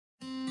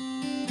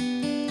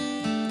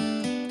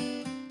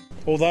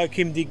Although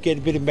Kim did get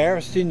a bit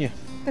embarrassed, didn't you?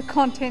 The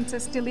contents are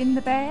still in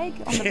the bag.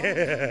 On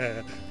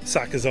the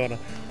Suckers on her.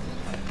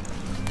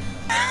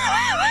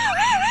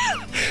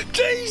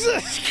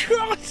 Jesus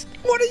Christ!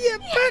 What are you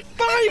back,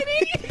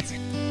 baby?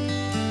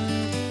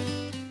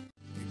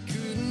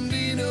 Couldn't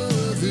be no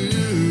other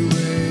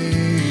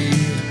way.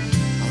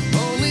 I'm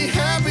only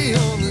happy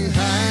on the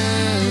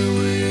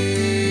highway.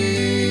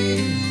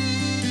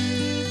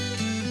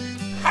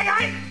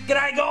 Okay,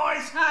 g'day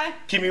guys. Hi.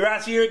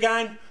 Kimmyruss here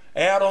again,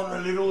 out on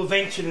a little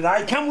adventure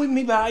today. Come with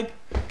me, babe.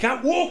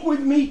 Come walk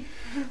with me.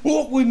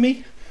 Walk with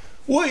me.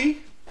 We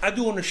are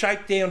doing a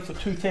shakedown for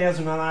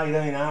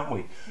 2018, aren't we?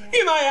 Yeah.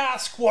 You may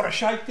ask what a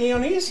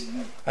shakedown is.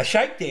 A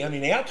shakedown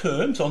in our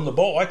terms on the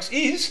bikes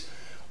is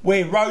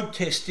we're road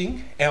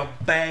testing our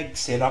bag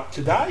setup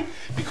today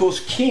because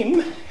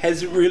Kim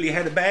hasn't really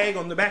had a bag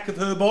on the back of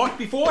her bike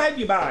before, have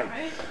you, babe?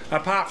 Right.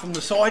 Apart from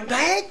the side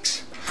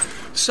bags.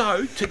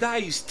 So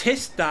today's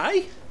test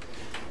day,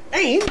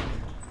 and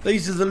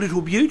these are the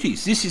little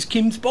beauties. This is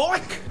Kim's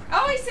bike.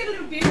 Oh, he said a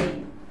little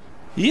beauty.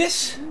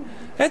 Yes,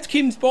 that's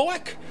Kim's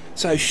bike.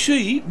 So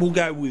she will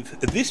go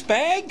with this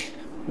bag,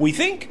 we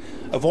think,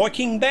 a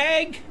Viking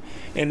bag,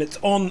 and it's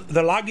on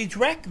the luggage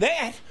rack.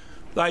 That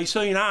they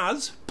seen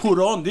us put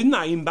on, didn't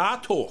they, in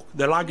Bartalk,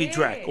 the luggage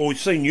rack, or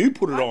seen you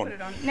put it on. Put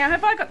it on. Now,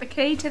 have I got the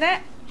key to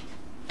that?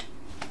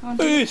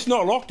 It's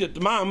not locked at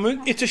the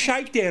moment. It's a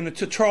shakedown,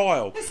 it's a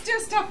trial. There's still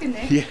stuff in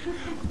there. Yeah,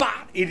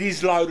 but it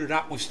is loaded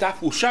up with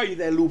stuff. We'll show you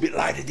that a little bit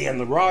later down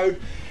the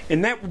road,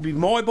 and that will be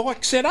my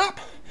bike setup.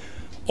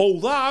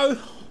 Although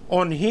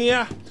on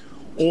here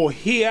or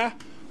here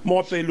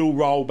might be a little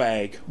roll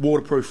bag,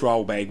 waterproof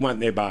roll bag,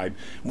 won't there, babe?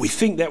 We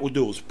think that will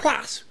do us.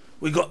 Plus,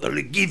 we got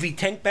the Givy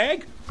tank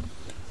bag,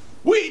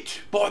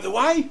 which, by the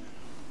way,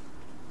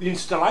 the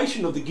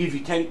installation of the Givy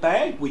tank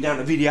bag, we done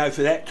a video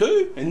for that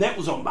too, and that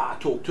was on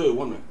Bartalk too,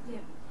 wasn't it? Yeah,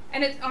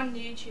 and it's on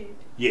YouTube.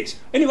 Yes.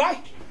 Anyway,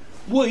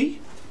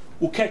 we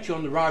will catch you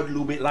on the road a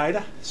little bit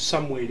later,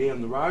 somewhere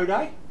down the road,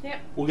 eh? Yep.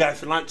 We'll go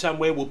for lunch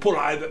somewhere, we'll pull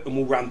over and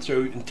we'll run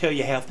through and tell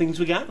you how things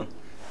were going.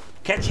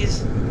 Catch yous.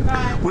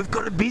 Bye. We've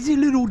got a busy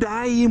little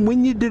day in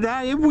Wynyard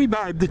today, haven't we,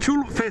 babe? The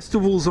Tulip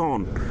Festival's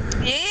on.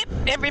 Yep,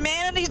 every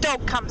man and his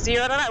dog comes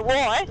here. I don't know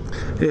why.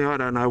 Yeah, I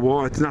don't know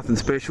why. It's nothing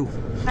special.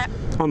 No.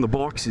 On the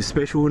bikes is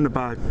special, isn't it,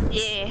 babe?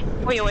 Yeah,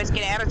 we always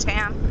get out of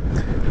town.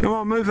 Come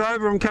on, move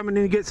over. I'm coming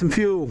in to get some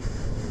fuel.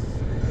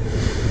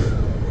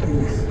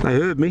 They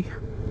heard me.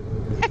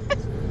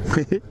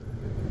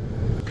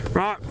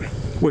 Right,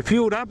 we're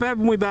fueled up,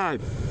 haven't we,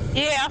 babe?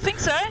 Yeah, I think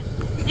so.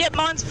 Yep,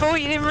 mine's full.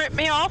 You didn't rip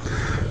me off.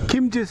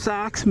 Kim just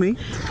asked me. No,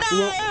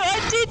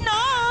 I did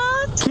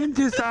not. Kim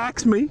just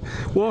asked me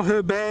while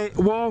her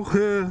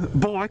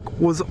bike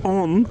was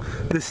on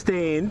the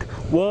stand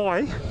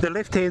why the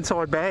left-hand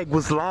side bag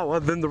was lower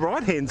than the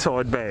right-hand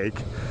side bag.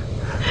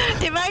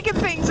 You're making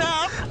things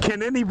up.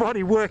 Can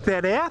anybody work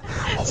that out?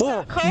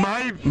 Or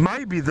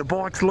maybe the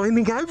bike's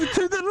leaning over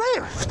to the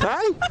left,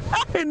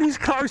 eh? And he's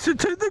closer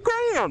to the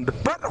ground.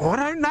 But I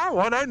don't know.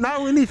 I don't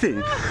know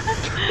anything.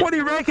 What do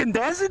you reckon,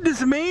 Daz?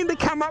 Does Amanda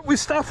come up with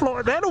stuff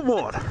like that or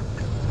what?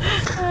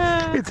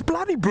 It's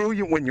bloody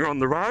brilliant when you're on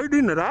the road,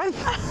 isn't it, eh?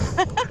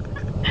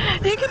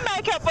 You can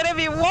make up whatever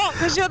you want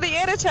because you're the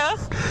editor.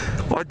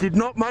 I did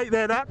not make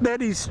that up.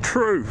 That is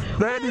true.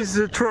 That is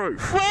the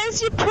truth.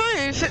 Where's your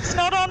proof? It's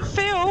not on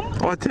film.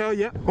 I tell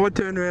you, I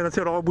turned around and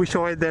said, I wish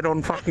I had that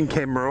on fucking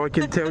camera. I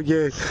can tell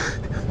you,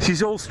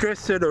 she's all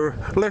stressed that her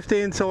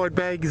left-hand side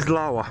bag is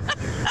lower.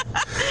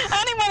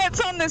 Only when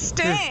it's on the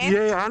stand.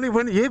 Yeah, only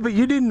when. Yeah, but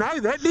you didn't know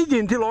that, did you?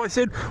 Until I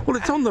said, well,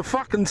 it's on the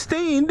fucking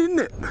stand, isn't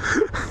it?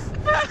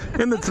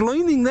 And it's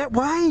leaning that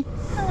way.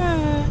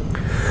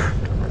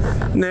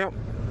 Now,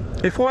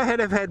 if I had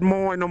have had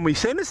mine on my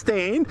centre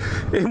stand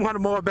and one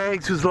of my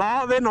bags was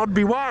lower, then I'd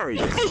be worried.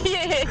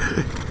 Yeah.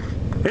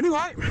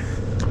 Anyway,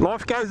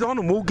 life goes on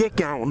and we'll get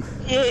going.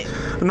 Yeah.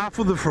 Enough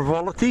of the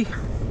frivolity.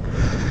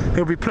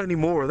 There'll be plenty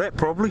more of that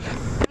probably.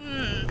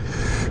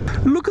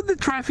 Look at the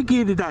traffic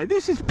here today.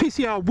 This is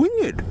pissy old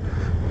Wynyard.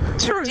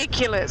 It's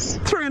ridiculous.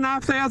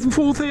 3,500,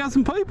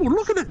 4,000 people.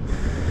 Look at it.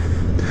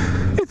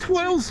 It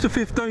swells to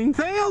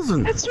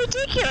 15,000. It's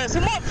ridiculous.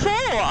 And what for?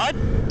 I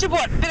did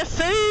what? Bit of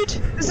food?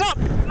 There's not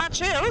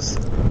much else.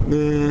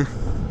 Yeah.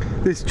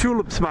 There's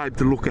tulips, babe,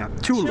 to look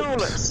at.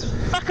 Tulips.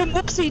 Fucking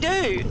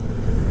whoopsie-doo.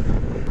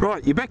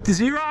 Right, you back to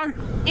zero?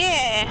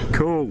 Yeah.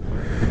 Cool.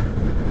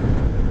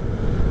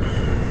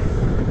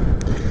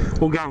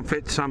 We'll go and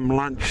fetch some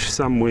lunch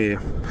somewhere.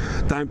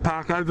 Don't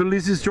park over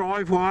Liz's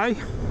driveway.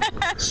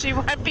 She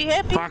won't be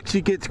happy. Fuck,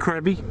 she gets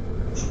crabby.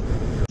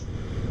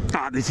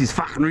 Ah, this is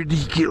fucking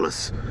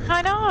ridiculous.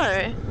 I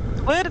know.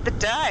 Word of the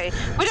day.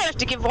 We don't have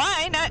to give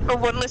way, no,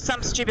 or unless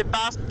some stupid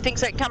bastard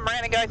thinks they can come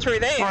around and go through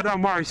there. Oh,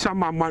 don't worry,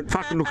 someone won't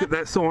fucking look at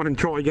that sign and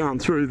try going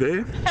through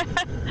there.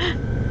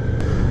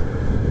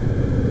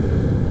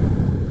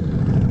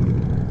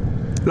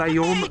 Lay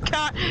your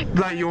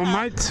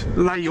mates.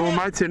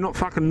 They're not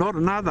fucking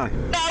nodding, are they?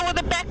 No, well,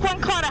 the back one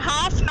kind of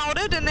half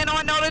nodded, and then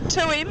I nodded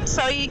to him,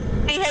 so he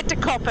had to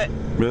cop it.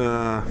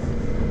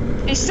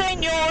 He's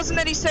seen yours and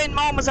then he's seen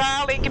mine was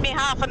early and give me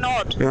half a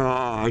nod.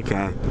 Oh,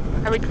 okay.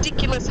 A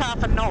ridiculous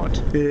half a nod.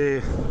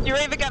 Yeah. You're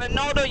either going to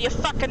nod or you're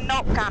fucking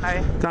not going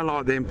to. Don't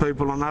like them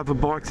people on other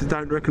bikes that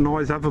don't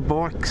recognise other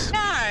bikes.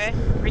 No,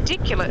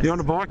 ridiculous. You're on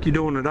a bike, you're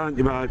doing it, aren't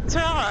you, babe? That's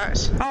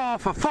right. Oh,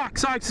 for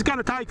fuck's sakes, it's going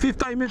to take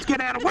 15 minutes to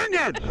get out of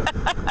Wynyard!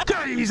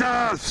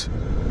 Jesus!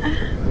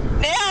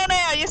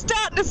 Now, you're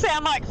starting to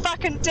sound like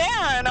fucking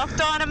Darren off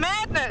Dying of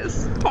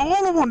Madness.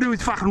 All I want to do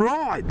is fucking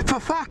ride, for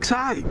fuck's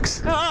sakes.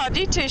 God,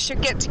 you two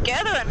should get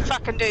together and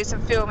fucking do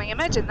some filming.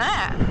 Imagine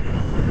that.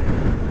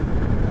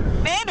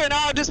 Amanda and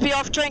I will just be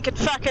off drinking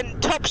fucking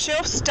top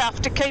shelf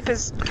stuff to keep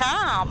us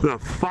calm. The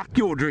fuck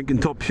you're drinking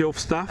top shelf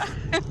stuff?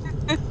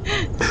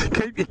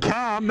 Keep you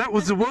calm, that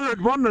was the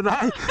word, wasn't it,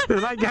 eh?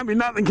 There ain't gonna be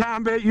nothing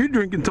calm about you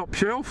drinking top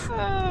shelf.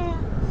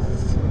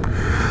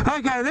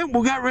 Okay, then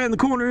we'll go around the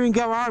corner and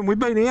go home. We've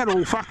been out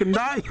all fucking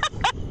day.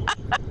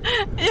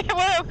 Yeah,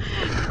 well,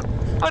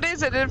 what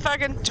is it, a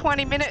fucking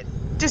 20 minute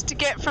just to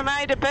get from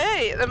A to B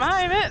at the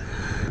moment?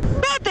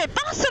 But they're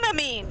bussing them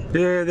in.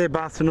 Yeah, they're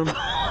bussing them.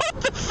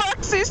 What the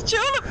fuck's this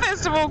Tulip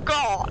Festival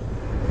got?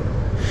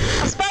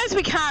 I suppose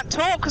we can't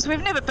talk because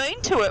we've never been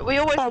to it. We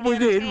always. Oh, we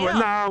did.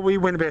 No, we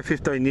went about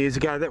 15 years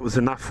ago. That was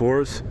enough for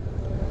us.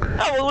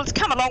 Oh, well, it's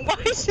come a long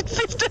ways in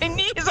 15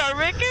 years, I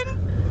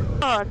reckon.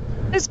 God,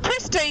 there's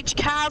prestige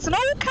cars and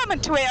all coming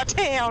to our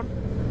town.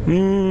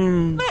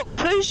 Look,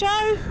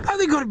 Peugeot. Oh,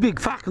 they got a big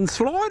fucking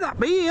slide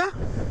up here.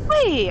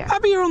 Where?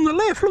 Up here on the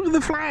left. Look at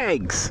the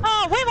flags.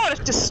 Oh, we might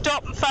have to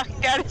stop and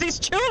fucking go to this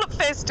Tulip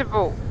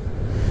Festival.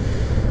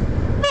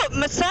 Look,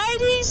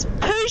 Mercedes,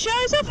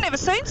 Peugeots, I've never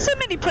seen so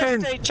many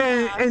prestige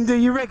cars. And do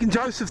you reckon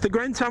Joseph, the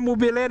grandson, will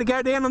be allowed to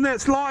go down on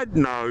that slide?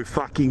 No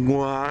fucking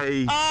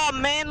way. Oh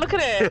man, look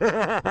at it.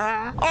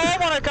 I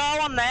want to go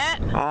on that.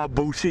 Oh,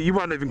 bullshit. You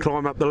won't even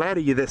climb up the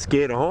ladder. You're that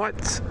scared of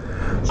heights.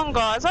 Come on,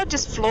 guys, I'd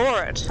just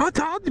floor it. I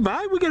told you,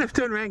 babe, we're going to have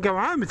to turn around and go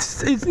home.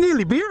 It's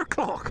nearly beer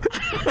o'clock.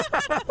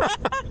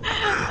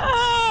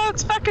 Oh,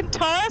 it's fucking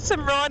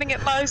tiresome riding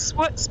at low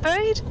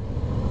speed.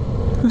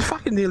 It's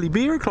fucking nearly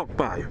beer o'clock,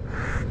 babe.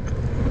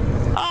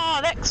 Oh,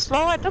 that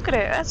slide, look at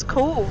it, that's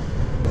cool.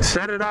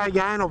 Saturday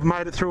again, I've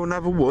made it through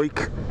another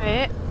week.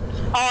 Yeah.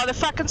 Oh, the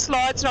fucking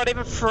slide's not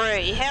even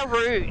free. How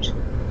rude.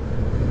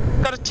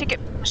 Got a ticket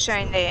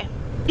machine there.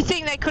 You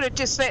think they could have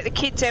just let the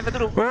kids have a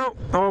little... Well,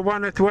 I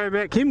won't have to worry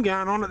about Kim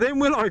going on it then,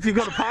 will I, if you've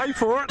got to pay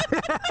for it?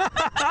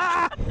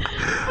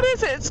 What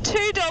is it? It's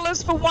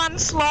 $2 for one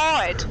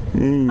slide.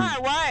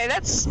 No way,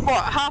 that's,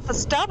 what, half a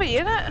stubby,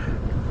 isn't it?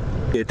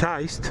 Yeah,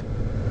 taste.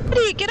 How do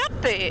you get up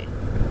there?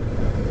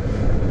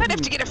 I'd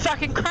have to get a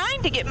fucking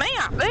crane to get me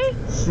up there.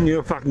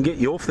 You'll fucking get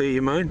you off there,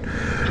 you mean?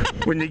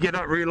 When you get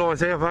up, realise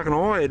how fucking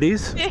high it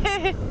is.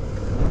 Yeah.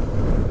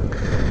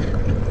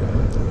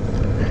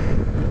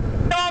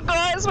 Oh,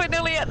 guys, we're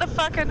nearly at the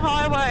fucking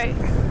highway.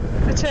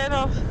 The turn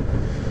off.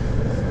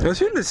 I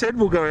shouldn't have said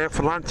we'll go out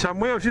for lunch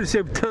somewhere. I should have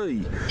said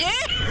tea.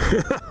 Yeah.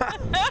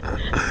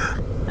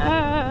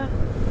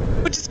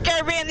 We'll just go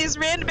around this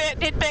roundabout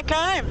and head back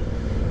home.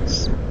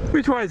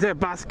 Which way is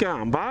that bus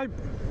going, babe?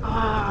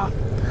 Oh.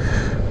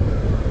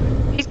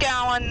 He's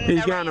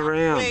going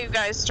around. We'll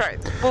go straight.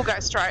 We'll go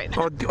straight.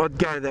 I'd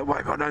go that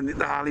way, but I don't think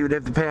the Harley would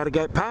have the power to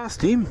go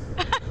past him.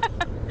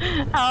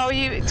 Oh,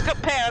 it's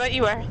got power, don't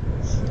you worry.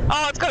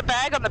 Oh, it's got a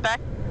bag on the back.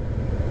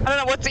 I don't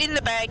know what's in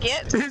the bag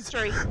yet. It's a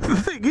mystery. The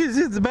thing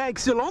is the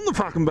bag's still on the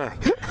fucking bag.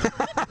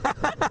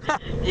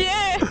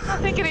 Yeah, I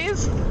think it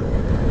is.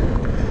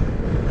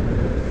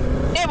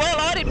 Yeah, well,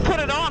 I didn't put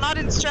it on. I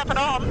didn't strap it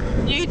on.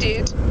 You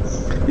did.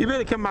 You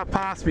better come up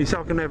past me so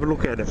I can have a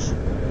look at it.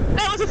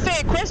 That was a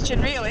fair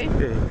question, really.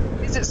 Yeah.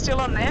 Is it still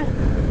on there?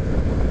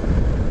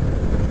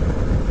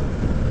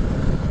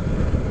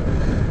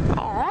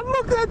 Oh,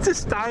 look, that's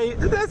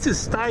as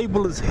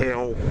stable as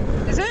hell.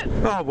 Is it?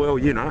 Oh, well,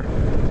 you know.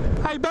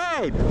 Hey,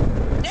 babe.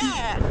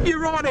 Yeah. Your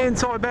right-hand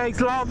side bag's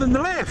lower than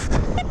the left.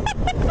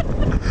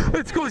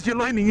 It's because you're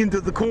leaning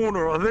into the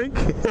corner, I think.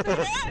 See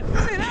that?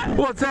 See that?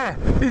 What's that?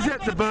 Is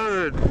that the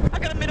bird? I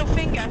got a middle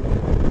finger.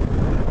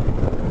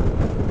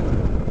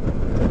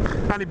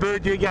 Only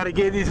bird you gotta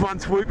get is one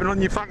swooping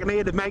on your fucking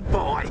head, a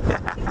magpie. As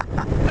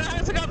long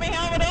as I got my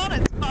helmet on,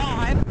 it's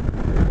fine.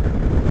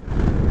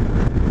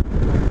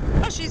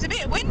 Oh, she's a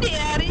bit windy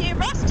out of here,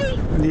 Rusty.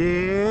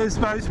 Yeah, it's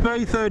supposed to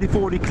be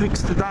 30-40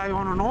 clicks today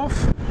on and off.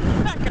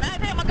 Fucking hell,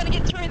 how am I going to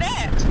get through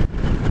that?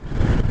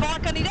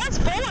 Bike only does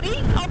 40.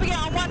 I'll be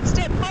going one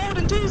step forward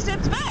and 2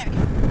 steps back.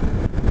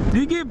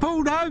 You get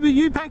pulled over,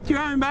 you packed your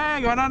own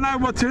bag. I don't know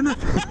what's in it.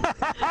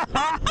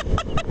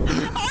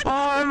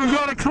 I haven't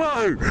got a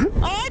clue.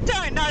 I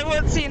don't know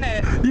what's in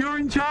it. You're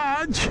in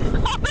charge.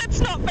 Oh, that's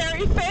not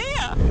very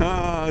fair.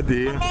 Oh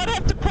dear. I might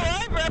have to pull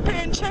over up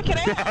here and check it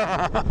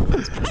out.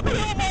 It's probably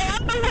all my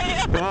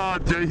underwear. Oh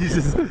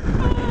Jesus.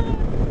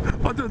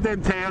 I thought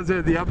them towels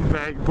had the upper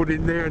bag put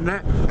in there and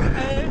that.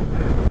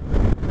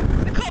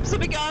 The cops will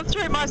be going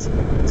through my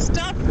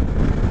stuff.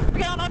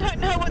 Going, I don't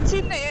know what's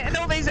in there, and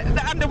all these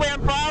the underwear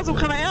and bras will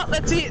come out.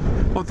 That's it.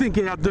 I think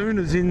our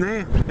Doona's in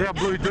there. Our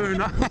blue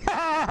Doona.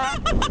 Oh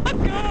my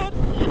God!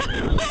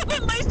 Well,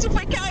 at least if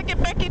we can't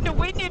get back into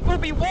Wynyard, we'll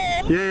be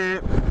warm. Yeah.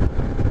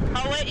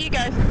 I'll let you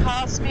go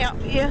past me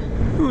up here.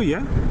 Oh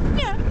yeah.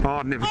 Yeah. Oh,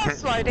 I'd never I'll catch.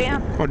 slow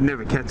down. I'd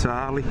never catch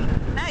Harley.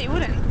 No, you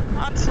wouldn't.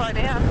 I'd slow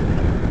down.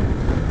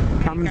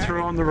 Coming go.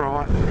 through on the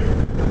right.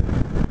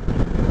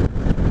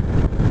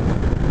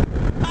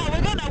 Oh,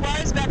 we've got no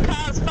worries about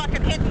cars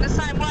fucking heading the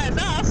same way as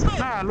us. Look,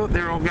 Ah, look,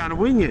 they're all going to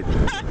Wynyard.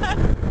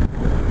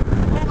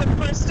 all the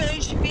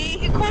prestige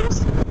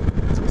vehicles.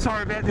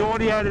 Sorry about the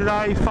audio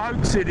today,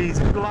 folks. It is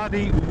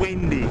bloody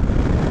windy.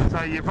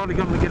 So you're probably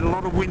going to get a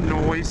lot of wind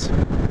noise.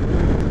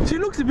 She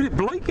looks a bit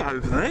bleak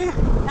over there.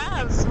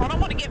 Cars. I don't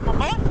want to get my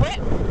bike wet.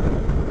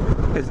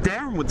 As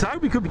Darren would say,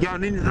 we could be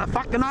going into the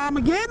fucking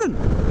Armageddon.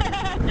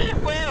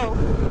 Well,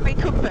 we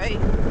could be.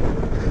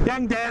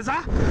 Young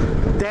Dazza,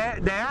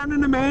 Darren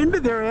and Amanda,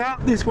 they're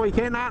out this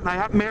weekend, aren't they?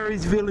 Up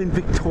Marysville in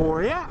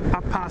Victoria,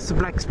 up past the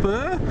Black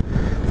Spur.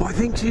 Well, I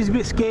think she's a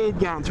bit scared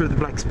going through the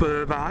Black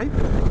Spur, babe.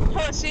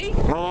 Horsey.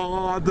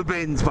 Oh, the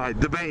bends, babe,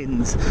 the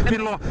bends.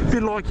 Bit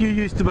like you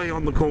used to be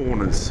on the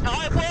corners.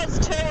 I was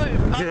too.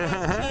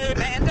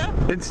 Amanda.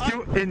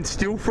 And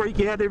still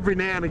freak out every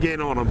now and again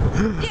on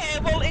them. Yeah,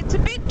 well, it's a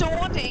bit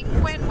daunting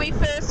when we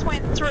first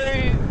went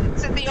through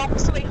the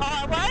Oxley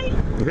Highway.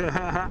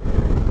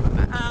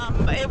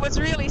 It was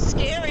really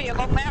scary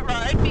along that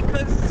road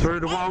because Through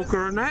the I was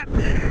Walker and that.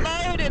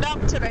 loaded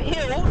up to the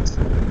hilt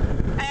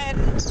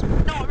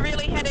and not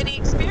really had any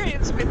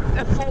experience with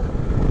a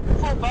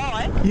full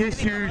bike.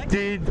 Yes, you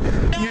did.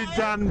 You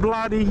done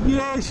bloody.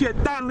 Yes, you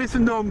don't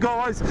listen to them,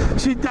 guys.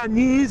 She'd done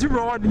years of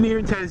riding here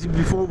in Tassie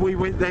before we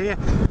went there.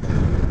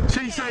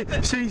 She's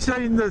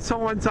seen the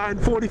sign saying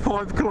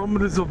 45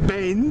 kilometres of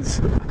bends,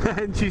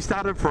 and she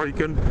started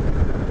freaking.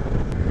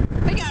 I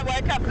think I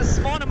woke up this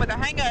morning with a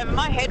hangover.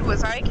 My head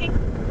was aching.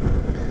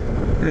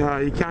 No,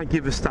 you can't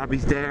give her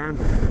stubbies, Darren.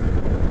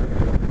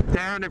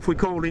 Darren, if we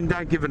call in,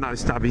 don't give her no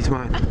stubbies,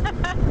 mate.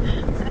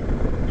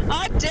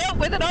 I dealt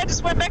with it. I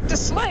just went back to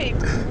sleep.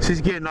 She's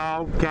getting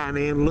old, can't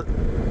handle it.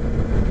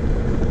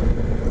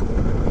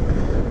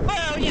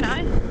 Well, you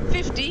know,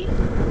 50.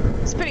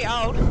 It's pretty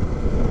old.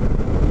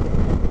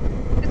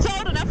 It's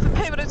old enough for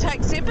people to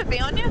take sympathy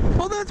on you.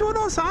 Well, that's what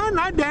I was saying.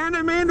 No, Darren and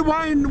Amanda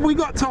Way, and we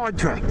got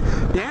sidetracked.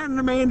 Darren and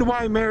Amanda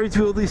Way in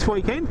Marysville this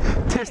weekend,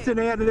 testing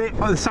out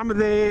of some of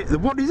their,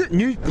 what is it,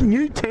 new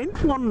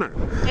tent, wasn't it?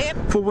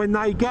 Yep. For when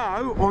they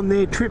go on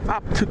their trip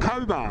up to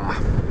Cobar.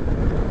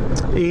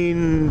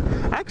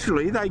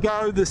 Actually, they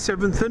go the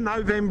 7th of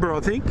November, I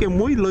think, and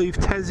we leave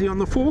Tassie on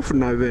the 4th of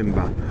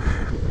November.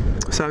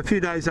 So a few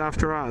days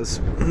after us.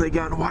 And they're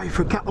going away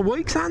for a couple of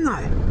weeks, aren't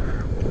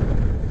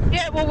they?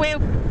 Yeah, well, we're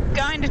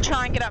going to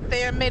try and get up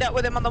there and meet up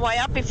with them on the way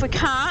up. If we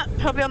can't,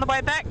 probably on the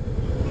way back,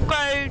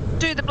 go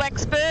do the Black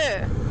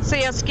Spur,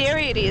 see how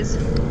scary it is.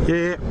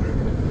 Yeah.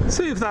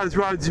 See if those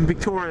roads in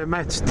Victoria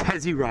match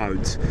Tassie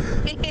roads.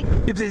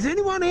 If there's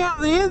anyone out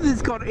there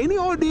that's got any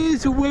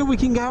ideas of where we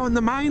can go in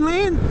the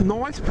mainland,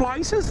 nice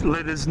places,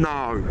 let us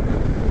know.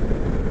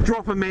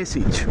 Drop a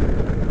message.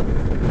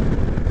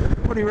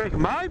 What do you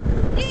reckon, babe?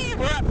 Yeah,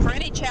 we're up for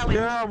any challenge.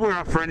 Yeah, we're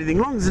up for anything.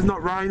 As long as it's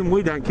not raining,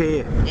 we don't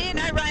care. Yeah,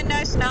 no rain,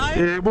 no snow.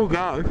 Yeah, we'll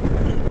go.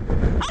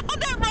 Oh,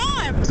 that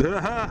rhymed.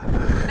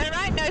 No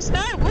rain, no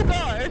snow, we'll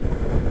go.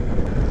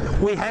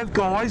 We have,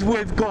 guys,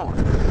 we've got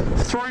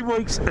 3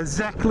 weeks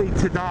exactly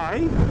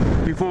today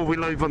before we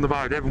leave on the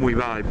boat, haven't we,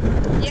 babe?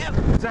 Yep.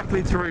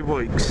 Exactly 3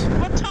 weeks.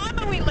 What time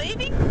are we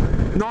leaving?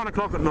 9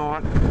 o'clock at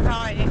night.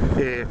 Oh, yeah.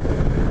 Yeah.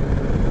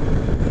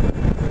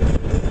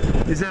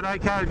 Is that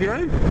okay with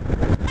you?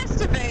 Has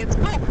to be, it's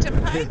booked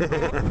and paid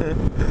for.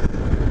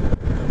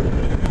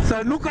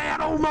 So look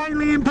out, all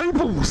mainland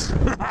peoples.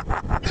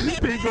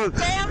 Because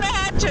Down the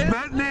hatches.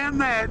 batten down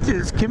the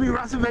hatches.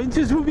 Kimmyruss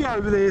Adventures will be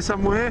over there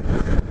somewhere.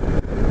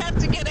 Have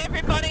to get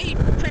everybody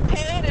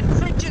prepared and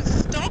fridges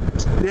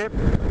stocked. Yep.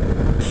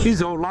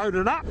 He's all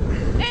loaded up.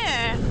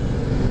 Yeah.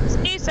 It's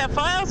New South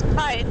Wales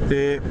paid.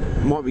 Yeah.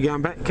 Might be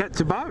going back to catch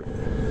a boat.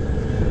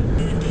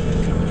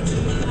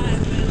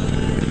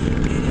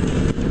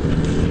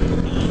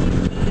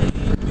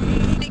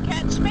 Can you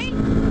catch me?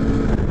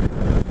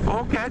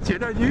 I'll catch you,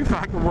 don't you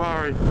fucking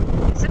worry.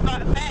 Is the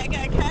bag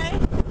okay?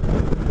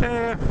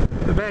 Yeah,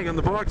 the bag on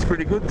the bike's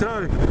pretty good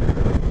too.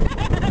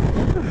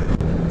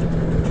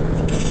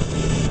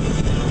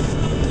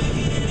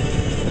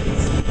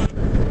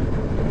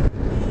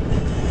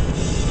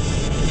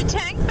 Your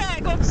tank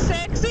bag looks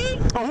sexy.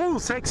 Oh,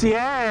 sexy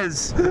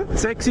as.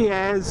 Sexy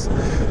as.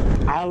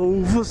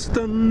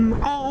 Ulverston,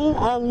 oh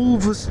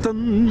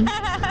Ulverston.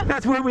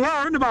 That's where we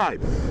are, isn't it,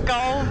 babe?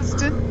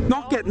 Galveston.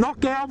 Not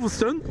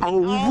Galveston,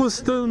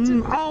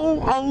 Ulverston,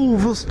 oh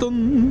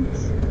Ulverston.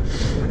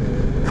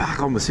 Fuck,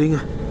 I'm a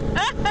singer.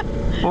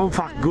 I'm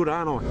fucking good,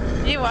 aren't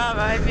I? You are,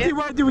 babe. You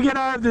wait till we get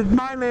over to the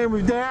mainland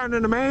with Darren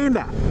and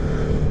Amanda.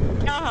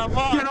 Oh,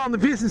 what? Get on the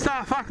piss and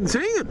start fucking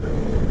singing.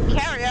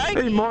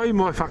 Karaoke. He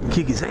might fucking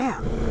kick us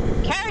out.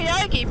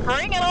 Karaoke,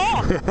 bring it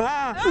on.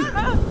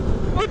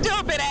 We'll do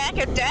a bit of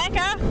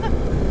Akadaka.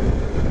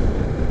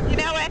 You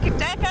know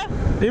Akadaka?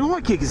 He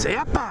might kick us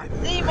out, babe.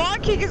 He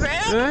might kick us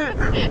out.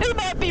 Yeah. He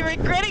might be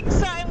regretting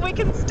saying we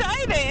can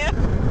stay there.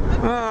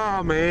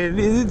 Oh man,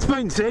 it's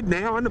been said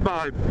now, isn't it,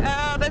 babe?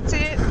 Oh, that's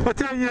it. I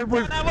tell you,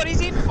 Don't know what he's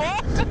in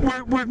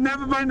for. we've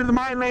never been to the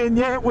mainland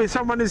yet where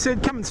someone has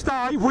said, come and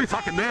stay. We're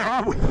fucking there,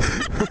 aren't we?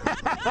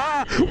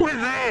 We're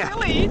there.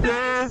 Silly.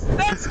 Yeah.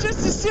 That's just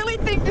a silly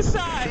thing to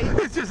say.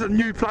 It's just a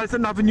new place,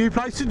 another new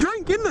place to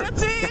drink, isn't it?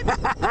 That's it.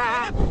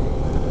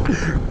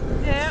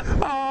 Yep.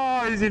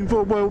 Oh, he's in for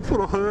a world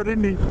full of hurt,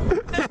 isn't he? Yep.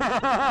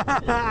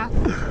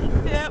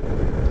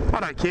 I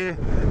don't care.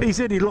 He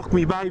said he locked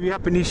me baby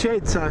up in his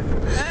shed, so...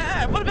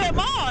 What about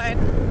mine?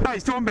 No,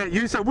 he's talking about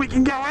you, so we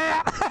can go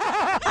out.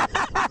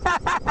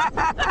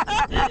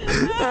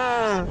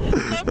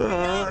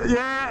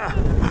 Yeah.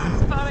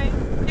 That's funny.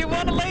 You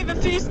want to leave a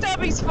few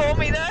stubbies for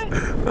me, though?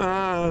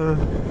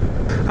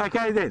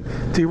 Okay then,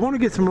 do you want to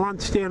get some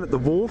lunch down at the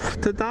wharf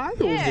today?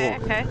 Or Yeah,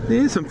 what? okay.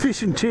 There's some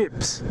fish and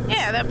chips.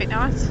 Yeah, that'd be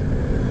nice.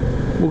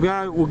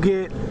 We'll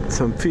get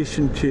some fish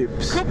and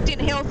chips. Cooked in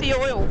healthy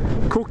oil.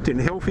 Cooked in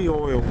healthy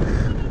oil.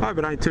 Hope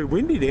it ain't too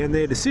windy down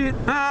there to sit.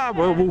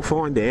 Well, we'll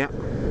find out.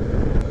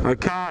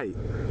 Okay,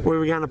 where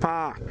are we going to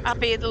park?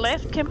 Up here to the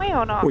left, can we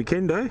or not? We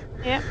can do.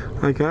 Yeah.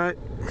 Okay.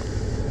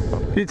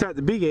 You take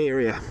the big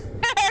area.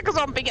 Because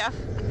I'm bigger.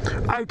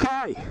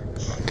 Okay.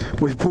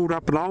 We've pulled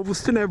up at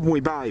Ulverston, haven't we,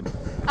 babe?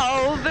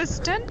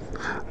 Ulverston?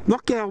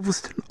 Not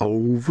Galveston,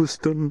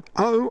 Ulverston.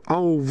 Oh,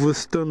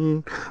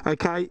 Ulverston.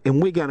 Okay,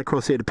 and we're going to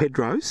cross here to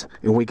Pedro's,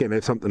 and we're going to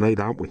have something to eat,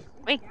 aren't we?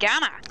 We're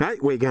gonna. Hey,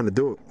 we're going to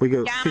do it. We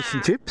got fish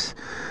and chips.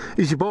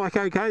 Is your bike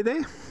okay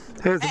there?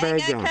 How's the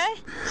bag going? Okay.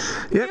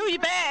 Yep. Fill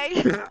your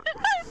bag.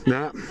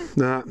 No,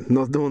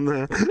 not doing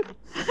that.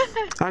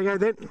 Okay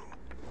then,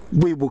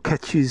 we will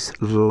catch you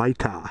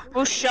later.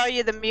 We'll show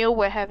you the meal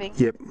we're having.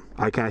 Yep,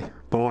 okay,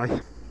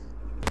 bye.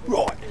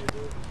 Right,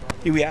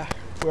 here we are.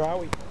 Where are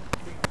we?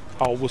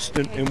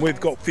 Ulverston, and we've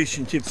got fish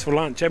and chips for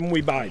lunch, haven't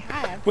we, babe? We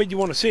have. Where do you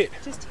want to sit?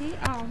 Just here.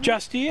 Oh,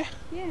 Just here?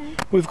 yeah.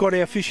 We've got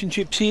our fish and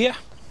chips here.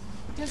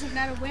 Doesn't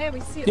matter where we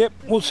sit. Yep,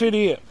 we'll sit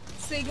here.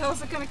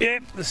 Seagulls are going to come.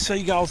 Yep, the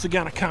seagulls are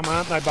going to come,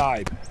 aren't they,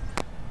 babe?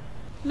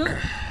 Look,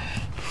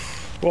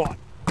 Right,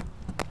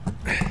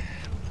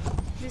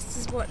 this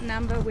is what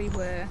number we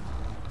were.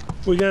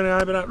 we're going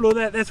to open up. Look at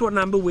that, that's what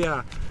number we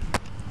are.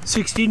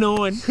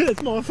 69.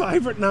 That's my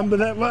favourite number,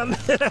 that one.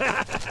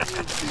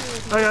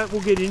 Okay,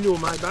 we'll get into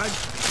it, mate, babe.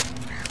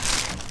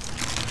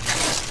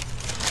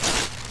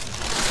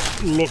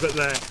 Look at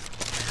that.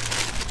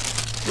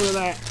 Look at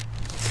that.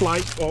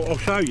 Flake. I'll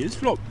show you.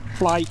 Look,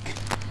 flake.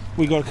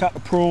 We got a couple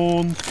of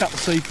prawns, a couple of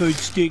seafood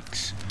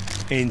sticks,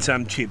 and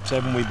some chips,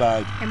 haven't we,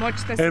 babe? And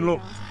watch the And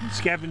look, seagulls.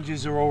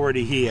 scavengers are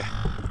already here.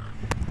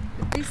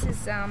 But this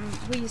is,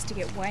 we used to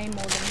get way more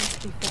than this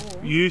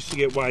before. We used to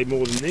get way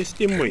more than this,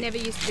 didn't It we? never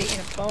used to be in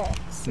a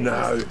box. It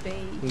No. used to be,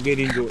 We'll get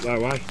into it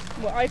though, eh?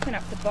 we'll open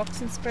up the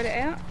box and spread it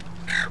out.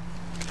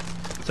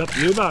 It's up to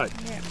you, babe.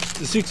 Yeah.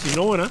 The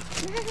 69er.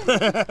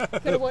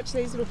 Got to watch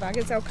these little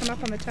buggers. They'll come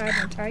up on the table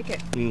and take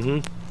it.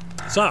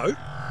 So,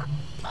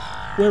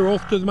 we're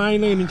off to the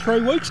mainland in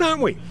 3 weeks,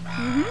 aren't we?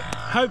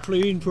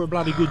 Hopefully in for a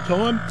bloody good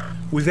time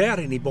without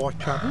any bike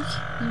troubles.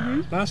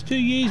 Last 2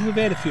 years we've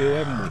had a few,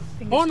 haven't we?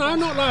 Fingers Oh no, crossed.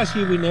 not last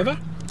year we never.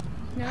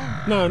 No.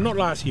 No, not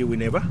last year we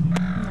never.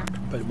 No.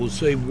 But we'll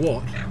see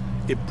what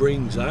it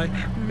brings, eh?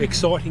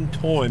 Exciting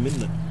time,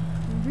 isn't it?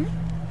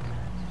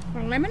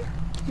 Want lemon?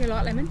 You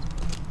like lemon?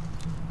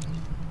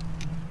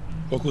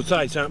 I could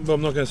say something, but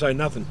I'm not going to say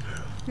nothing.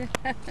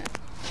 It'll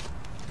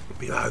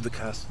be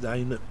overcast today,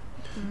 isn't it?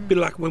 Bit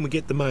like when we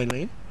get the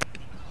mainland.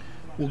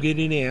 We'll get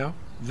in our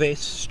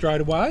vests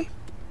straight away.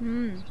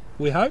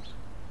 We hope.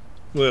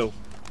 Well,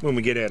 when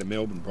we get out of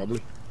Melbourne,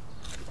 probably.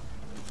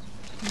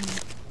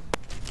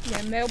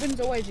 Yeah, Melbourne's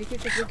always icky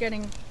because we're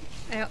getting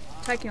out,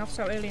 taking off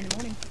so early in the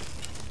morning.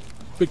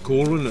 Bit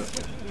cool, isn't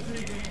it?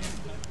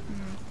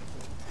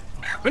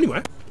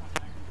 Anyway,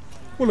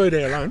 we'll eat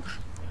our lunch.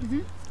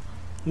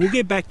 We'll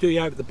get back to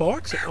you over the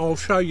bikes. I'll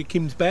show you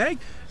Kim's bag,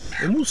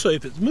 and we'll see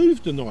if it's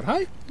moved or not,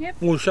 hey? Yep.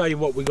 We'll show you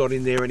what we got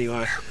in there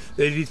anyway.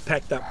 It is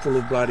packed up full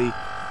of bloody...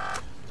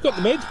 It's got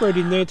the bedspread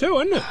in there too,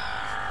 hasn't it?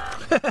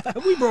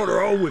 We brought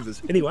her all with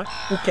us. Anyway,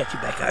 we'll catch you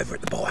back over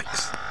at the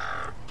bikes.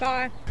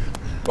 Bye.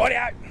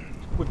 Rightio.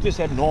 We've just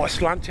had a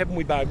nice lunch, haven't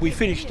we, babe? We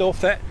finished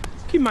off that.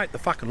 Kim ate the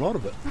fucking lot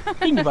of it.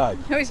 Didn't you, babe?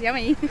 It was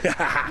yummy.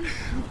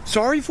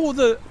 Sorry for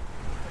the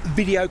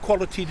video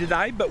quality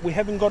today, but we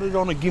haven't got it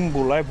on a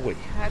gimbal, have we?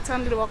 It's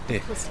on little Yeah.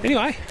 octopus.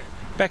 Anyway,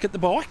 back at the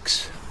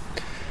bikes.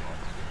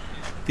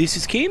 This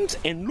is Kim's,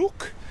 and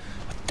look,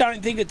 I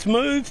don't think it's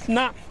moved.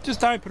 Nah,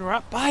 just open her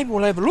up, babe.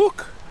 We'll have a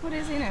look. What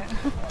is in it?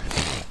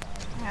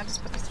 I'll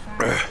just put this phone.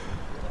 Like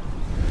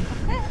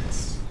that.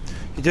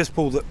 You just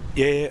pull the,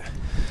 yeah,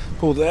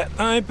 pull that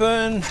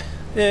open,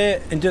 yeah,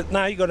 and just,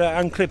 no, you got to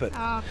unclip it.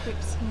 Oh,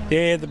 clips.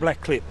 Yeah, the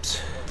black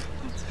clips.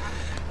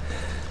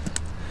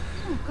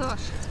 Oh gosh,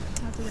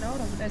 I have to get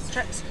hold of those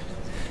straps.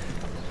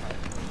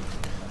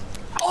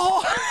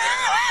 Oh!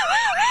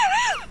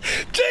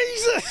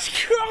 Jesus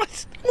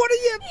Christ! What are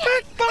you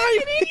back,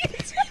 babe?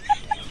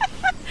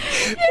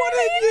 What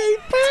have you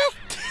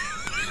packed?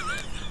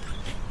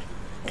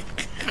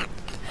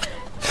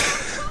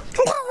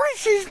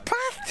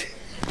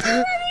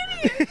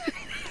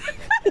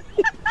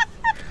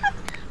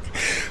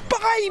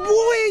 Babe,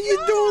 why are you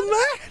doing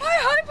that? I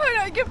hope I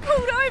don't get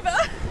pulled over.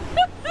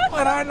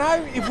 I don't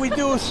know. If we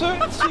do a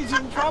search, she's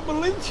in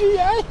trouble, isn't she,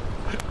 eh?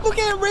 Look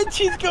how red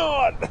she's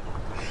got.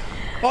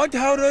 I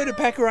told her to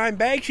pack her own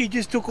bag. She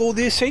just took all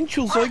the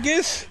essentials, I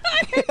guess.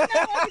 I have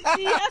no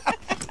idea.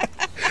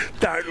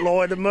 Don't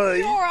lie to me.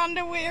 Your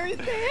underwear is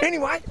there.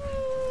 Anyway,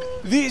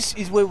 this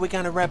is where we're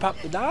going to wrap up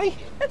the day.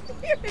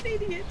 You're an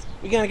idiot.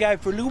 We're going to go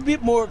for a little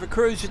bit more of a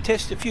cruise to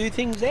test a few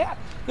things out.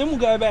 Then we'll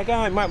go back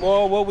home, mate.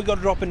 Well, we've got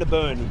to drop into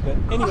Burnie. But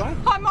anyway.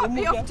 I might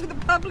be off to the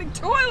public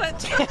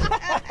toilet.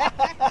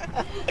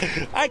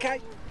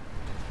 Okay.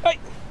 Hey.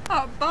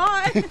 Oh,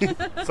 bye.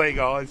 See you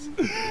guys.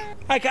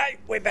 Okay,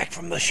 we're back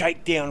from the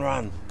shakedown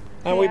run.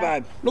 Aren't we,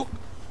 babe? Look.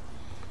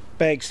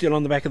 Bag's still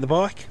on the back of the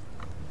bike.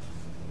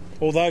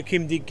 Although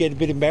Kim did get a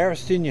bit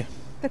embarrassed, didn't you?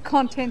 The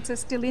contents are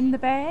still in the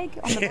bag.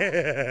 On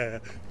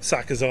the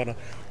Suckers on her.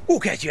 We'll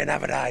catch you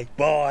another day.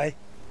 Bye.